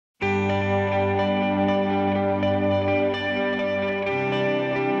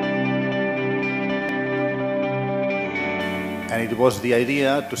And it was the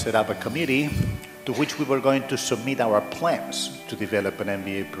idea to set up a committee to which we were going to submit our plans to develop an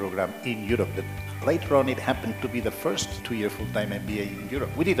MBA program in Europe. That later on, it happened to be the first two-year full-time MBA in Europe.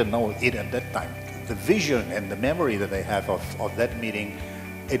 We didn't know it at that time. The vision and the memory that I have of that meeting,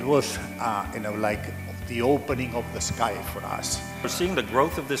 it was, like the opening of the sky for us. We're seeing the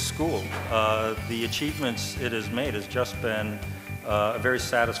growth of this school. The achievements it has made has just been a very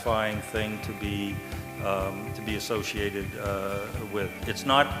satisfying thing to be associated with. It's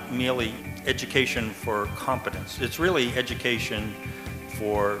not merely education for competence. It's really education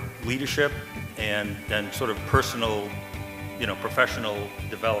for leadership and sort of personal, professional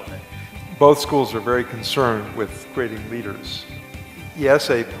development. Both schools are very concerned with creating leaders.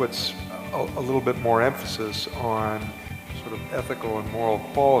 IESE puts a little bit more emphasis on sort of ethical and moral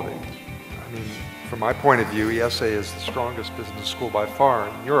quality. I mean, from my point of view, IESE is the strongest business school by far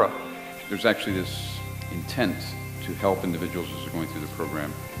in Europe. There's actually this intent to help individuals as they're going through the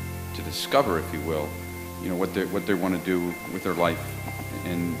program to discover, if you will, what they want to do with their life,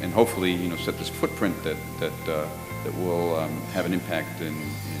 and hopefully, set this footprint that will have an impact in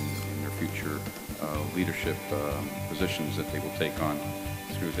their future leadership positions that they will take on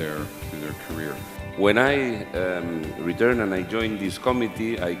through their career. When I returned and I joined this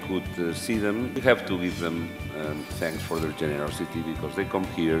committee, I could see them. We have to give them thanks for their generosity, because they come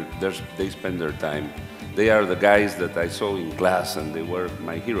here, they spend their time. They are the guys that I saw in class, and they were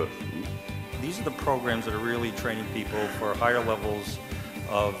my heroes. These are the programs that are really training people for higher levels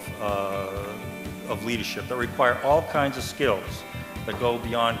of leadership that require all kinds of skills that go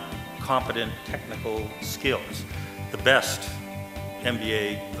beyond competent technical skills. The best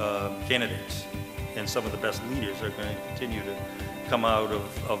MBA candidates and some of the best leaders are going to continue to come out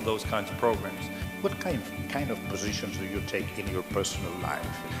of those kinds of programs. What kind of positions do you take in your personal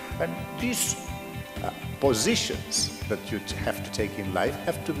life? And these positions that you have to take in life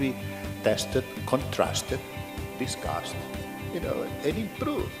have to be tested, contrasted, discussed, and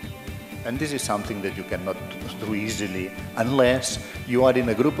improved. And this is something that you cannot do easily unless you are in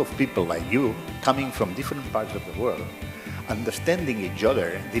a group of people like you, coming from different parts of the world, understanding each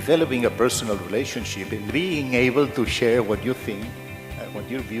other, developing a personal relationship, and being able to share what you think, what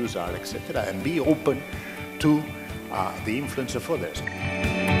your views are, etc., and be open to the influence of others.